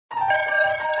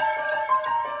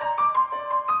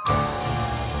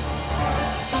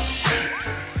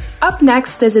Up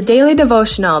next is a daily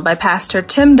devotional by Pastor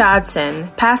Tim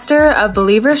Dodson, pastor of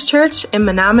Believers Church in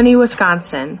Menominee,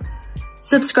 Wisconsin.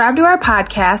 Subscribe to our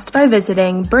podcast by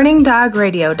visiting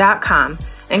burningdogradio.com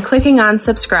and clicking on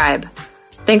subscribe.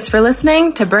 Thanks for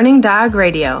listening to Burning Dog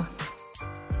Radio.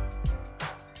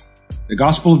 The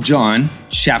Gospel of John,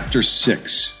 chapter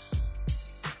 6.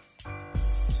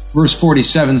 Verse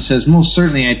 47 says, "Most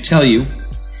certainly I tell you,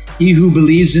 he who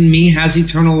believes in me has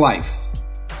eternal life.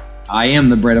 I am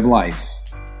the bread of life.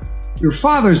 Your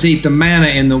fathers ate the manna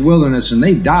in the wilderness and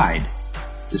they died.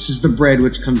 This is the bread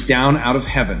which comes down out of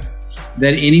heaven,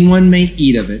 that anyone may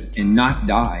eat of it and not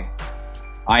die.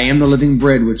 I am the living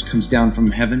bread which comes down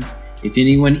from heaven. If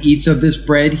anyone eats of this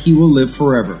bread, he will live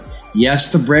forever. Yes,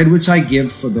 the bread which I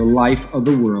give for the life of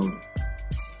the world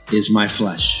is my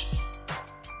flesh."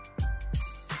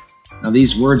 Now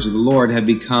these words of the Lord have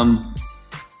become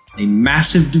a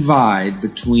massive divide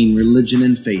between religion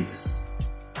and faith,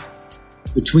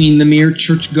 between the mere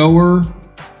churchgoer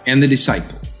and the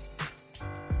disciple.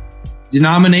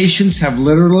 Denominations have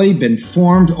literally been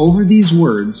formed over these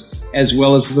words, as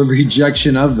well as the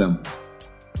rejection of them.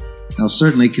 Now,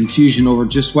 certainly confusion over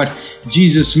just what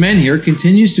Jesus meant here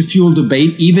continues to fuel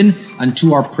debate even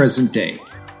unto our present day.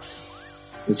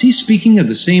 Was he speaking of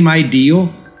the same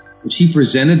ideal which he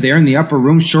presented there in the upper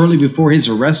room shortly before his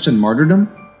arrest and martyrdom?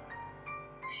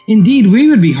 Indeed, we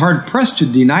would be hard-pressed to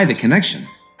deny the connection.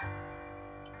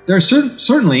 There is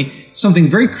certainly something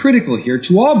very critical here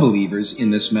to all believers in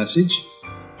this message.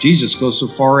 Jesus goes so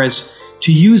far as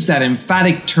to use that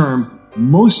emphatic term,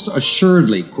 most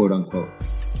assuredly, quote-unquote.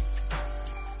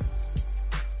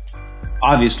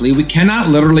 Obviously, we cannot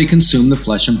literally consume the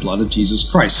flesh and blood of Jesus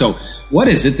Christ. So, what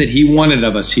is it that he wanted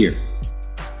of us here?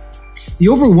 The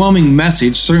overwhelming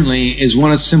message certainly is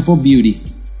one of simple beauty.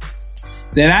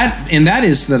 And that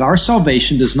is that our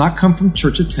salvation does not come from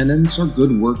church attendance or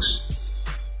good works,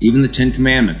 even the Ten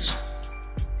Commandments.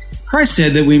 Christ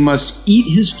said that we must eat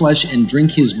his flesh and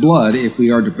drink his blood if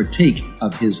we are to partake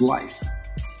of his life.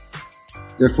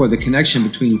 Therefore, the connection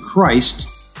between Christ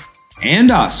and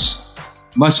us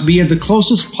must be of the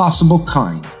closest possible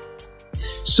kind.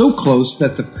 So close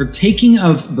that the partaking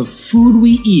of the food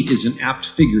we eat is an apt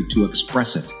figure to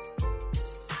express it.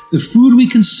 The food we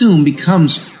consume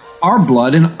becomes our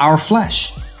blood and our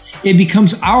flesh. It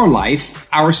becomes our life,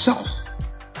 our self.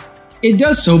 It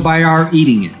does so by our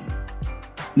eating it,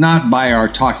 not by our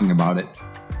talking about it,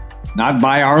 not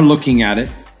by our looking at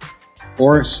it,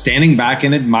 or standing back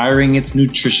and admiring its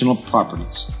nutritional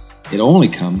properties. It only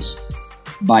comes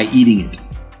by eating it.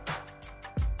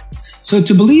 So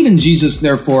to believe in Jesus,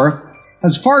 therefore,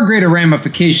 has far greater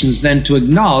ramifications than to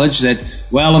acknowledge that,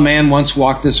 well, a man once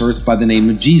walked this earth by the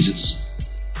name of Jesus.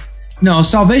 No,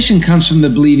 salvation comes from the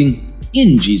believing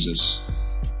in Jesus.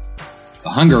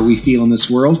 The hunger we feel in this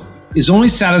world is only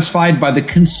satisfied by the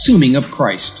consuming of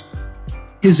Christ,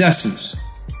 his essence,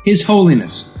 his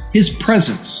holiness, his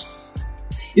presence.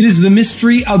 It is the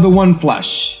mystery of the one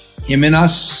flesh, him in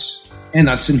us and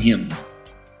us in him.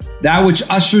 That which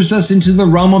ushers us into the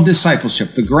realm of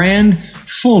discipleship, the grand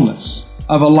fullness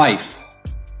of a life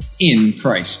in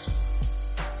Christ.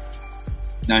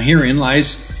 Now herein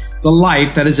lies the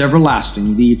life that is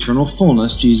everlasting, the eternal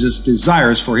fullness Jesus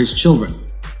desires for his children.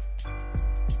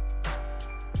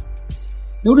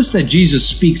 Notice that Jesus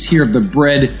speaks here of the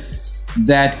bread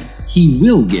that he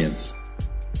will give,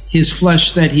 his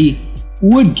flesh that he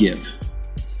would give.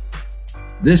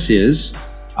 This is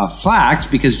a fact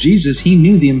because Jesus, he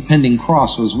knew the impending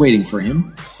cross was waiting for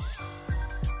him.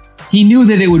 He knew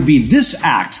that it would be this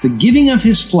act, the giving of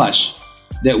his flesh,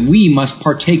 that we must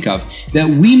partake of, that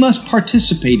we must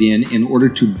participate in order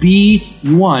to be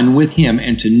one with him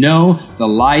and to know the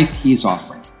life he's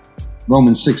offering.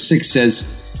 Romans 6:6 says,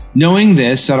 "Knowing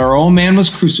this, that our old man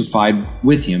was crucified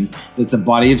with him, that the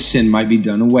body of sin might be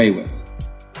done away with."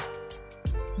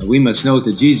 Now we must note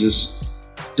that Jesus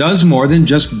does more than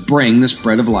just bring this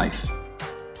bread of life.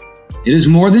 It is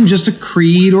more than just a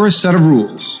creed or a set of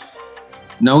rules.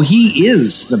 No, he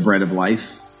is the bread of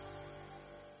life.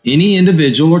 Any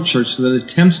individual or church that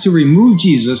attempts to remove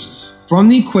Jesus from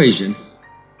the equation,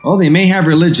 well, they may have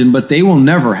religion, but they will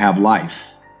never have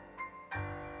life.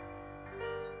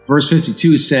 Verse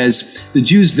 52 says, "The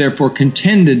Jews therefore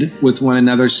contended with one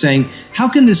another, saying, 'How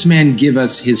can this man give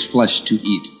us his flesh to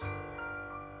eat?'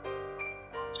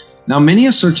 Now many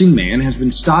a searching man has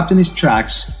been stopped in his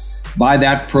tracks by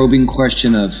that probing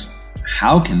question of,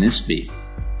 how can this be?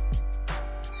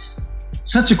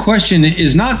 Such a question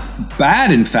is not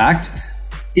bad, in fact.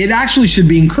 It actually should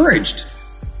be encouraged.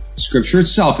 Scripture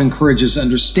itself encourages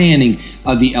understanding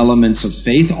of the elements of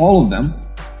faith, all of them.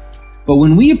 But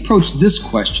when we approach this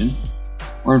question,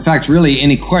 or in fact really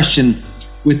any question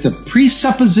with the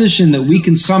presupposition that we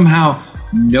can somehow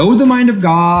know the mind of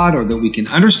God or that we can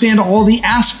understand all the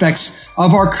aspects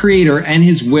of our Creator and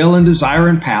His will and desire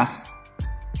and path,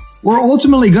 we're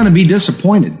ultimately going to be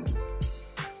disappointed.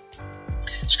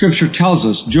 Scripture tells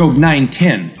us, Job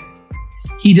 9:10,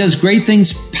 He does great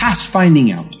things past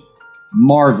finding out,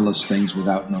 marvelous things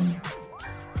without knowing.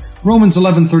 Romans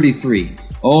 11:33,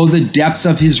 oh, the depths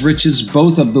of His riches,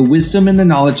 both of the wisdom and the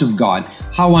knowledge of God,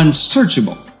 how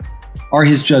unsearchable are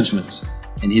His judgments,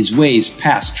 and His ways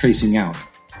past tracing out.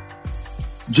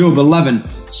 Job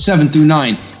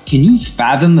 11:7-9, can you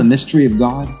fathom the mystery of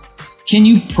God? Can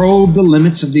you probe the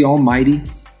limits of the Almighty?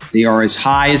 They are as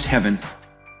high as heaven.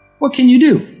 What can you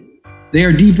do? They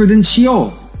are deeper than Sheol.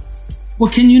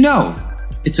 What can you know?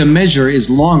 Its a measure is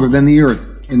longer than the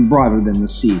earth and broader than the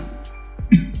sea.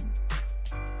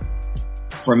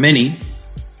 For many,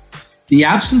 the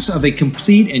absence of a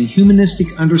complete and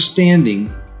humanistic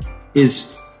understanding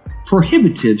is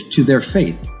prohibitive to their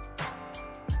faith.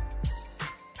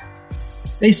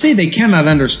 They say they cannot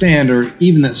understand, or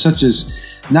even that such is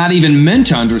not even meant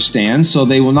to understand, so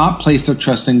they will not place their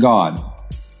trust in God.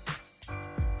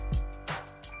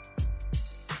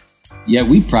 Yet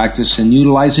we practice and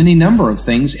utilize any number of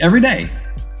things every day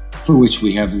for which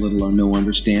we have little or no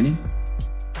understanding.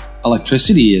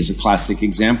 Electricity is a classic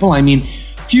example. I mean,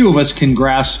 few of us can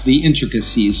grasp the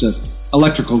intricacies of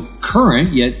electrical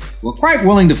current, yet we're quite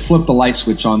willing to flip the light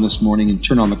switch on this morning and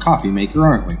turn on the coffee maker,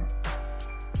 aren't we?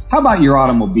 How about your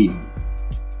automobile?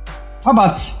 How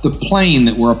about the plane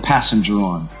that we're a passenger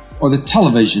on, or the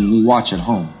television we watch at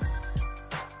home?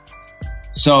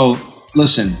 So,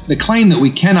 listen, the claim that we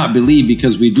cannot believe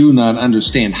because we do not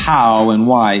understand how and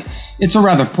why, it's a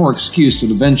rather poor excuse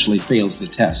that eventually fails the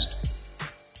test.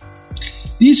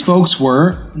 These folks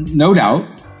were, no doubt,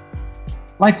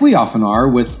 like we often are,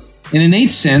 with an innate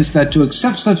sense that to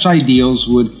accept such ideals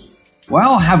would,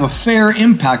 well, have a fair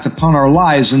impact upon our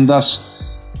lives, and thus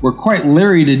we're quite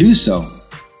leery to do so.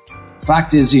 The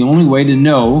fact is, the only way to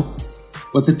know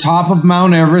what the top of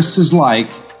Mount Everest is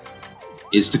like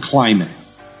is to climb it.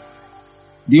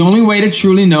 The only way to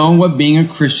truly know what being a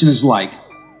Christian is like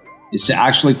is to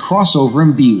actually cross over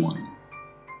and be one.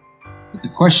 But the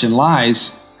question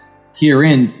lies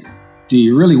herein, do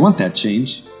you really want that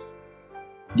change?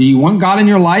 Do you want God in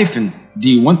your life, and do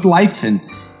you want life and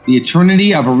the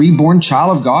eternity of a reborn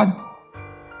child of God?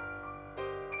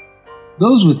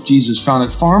 Those with Jesus found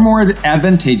it far more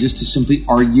advantageous to simply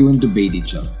argue and debate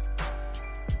each other.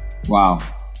 Wow.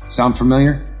 Sound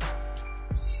familiar?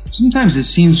 Sometimes it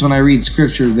seems when I read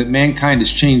Scripture that mankind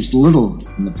has changed little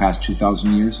in the past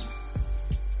 2,000 years.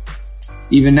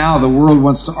 Even now, the world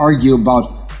wants to argue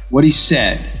about what He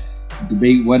said,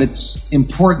 debate what its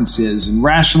importance is, and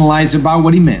rationalize about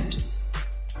what He meant.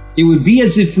 It would be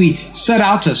as if we set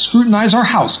out to scrutinize our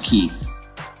house key.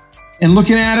 And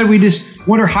looking at it, we just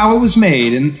wonder how it was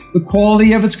made, and the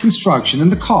quality of its construction,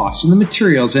 and the cost, and the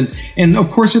materials, and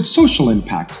of course its social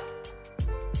impact.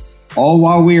 All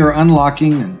while we are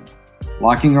unlocking and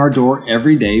locking our door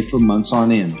every day for months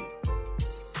on end.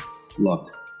 Look,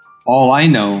 all I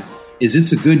know is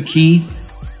it's a good key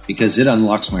because it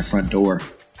unlocks my front door.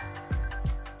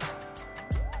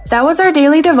 That was our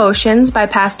daily devotions by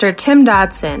Pastor Tim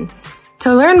Dodson.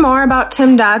 To learn more about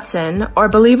Tim Dodson or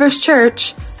Believers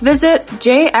Church, visit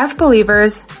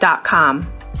jfbelievers.com.